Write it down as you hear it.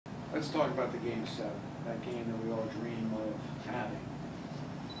Let's talk about the Game 7, that game that we all dream of having.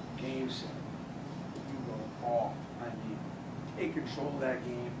 Game 7, you go off. I mean, take control of that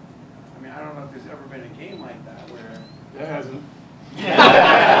game. I mean, I don't know if there's ever been a game like that where... There hasn't. In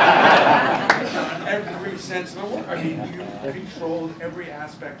every sense of the word. I mean, you controlled every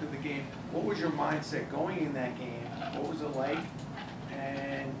aspect of the game. What was your mindset going in that game? What was it like?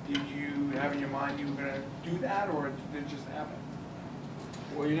 And did you have in your mind you were going to do that, or did it just happen?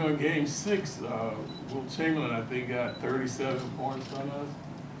 Well, you know, in Game 6, Will Chamberlain, I think, got 37 points on us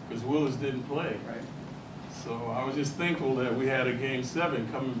because Willis didn't play. Right. So I was just thankful that we had a Game 7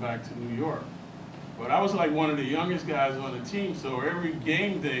 coming back to New York. But I was like one of the youngest guys on the team, so every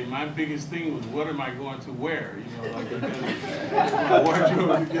game day, my biggest thing was, what am I going to wear? You know, like my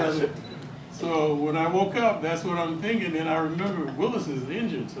wardrobe together. So when I woke up, that's what I'm thinking. And I remember Willis is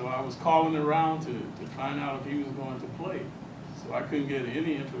injured, so I was calling around to find out if he was going to play. So I couldn't get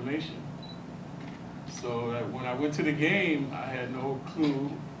any information. So when I went to the game, I had no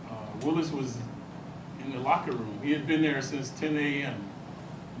clue. Willis was in the locker room. He had been there since 10 a.m.,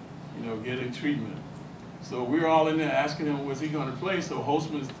 you know, getting treatment. So we were all in there asking him, was he going to play? So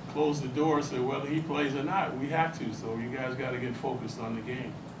Holtzman closed the door and said, whether he plays or not, we have to. So you guys got to get focused on the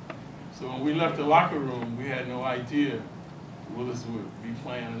game. So when we left the locker room, we had no idea Willis would be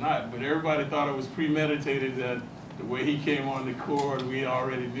playing or not. But everybody thought it was premeditated, that the way he came on the court, we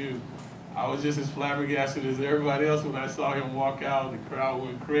already knew. I was just as flabbergasted as everybody else when I saw him walk out. The crowd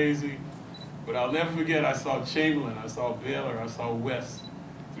went crazy. But I'll never forget, I saw Chamberlain, I saw Baylor, I saw West.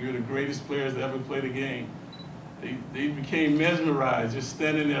 Three of the greatest players that ever played a game. They became mesmerized just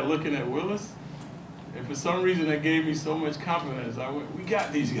standing there looking at Willis. And for some reason that gave me so much confidence. I went, we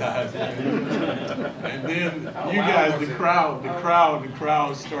got these guys. And then you guys, the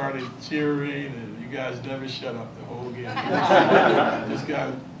crowd started cheering, and you guys never shut up the whole game. It just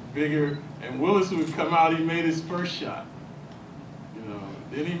got bigger. And Willis would come out, he made his first shot. You know,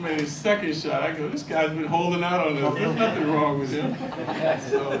 then he made his second shot. I go, this guy's been holding out on us. There's nothing wrong with him.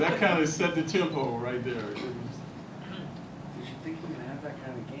 So that kind of set the tempo right there. Did you think you were going to have that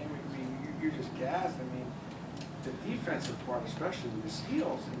kind of game? I mean, you're just gassed. I mean, the defensive part, especially with the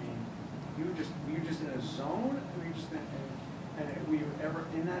steals, I mean, you were just in a zone? Were you just and were you ever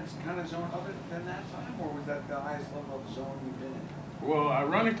in that kind of zone other than that time? Or was that the highest level of zone you've been in? Well,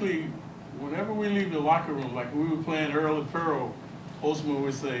 ironically, whenever we leave the locker room, like we were playing Earl and Pearl, Holtzman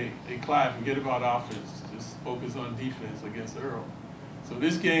would say, hey, Clyde, forget about offense. Just focus on defense against Earl. So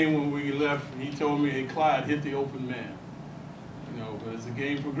this game, when we left, he told me, hey, Clyde, hit the open man. You know, but as the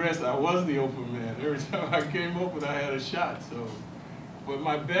game progressed, I was the open man. Every time I came open, I had a shot. So, but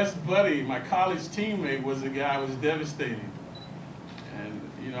my best buddy, my college teammate, was a guy who was devastating. And,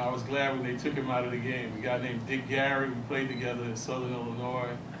 you know, I was glad when they took him out of the game. A guy named Dick Gary, we played together in Southern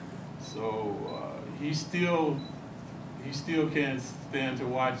Illinois. So he still can't stand to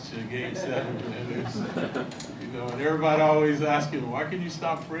watch Game 7. And it's, you know, and everybody always asking, why can you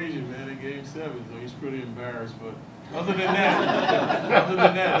stop Frazier, man, in Game 7? So he's pretty embarrassed. But other than that,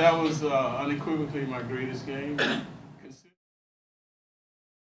 that was unequivocally my greatest game.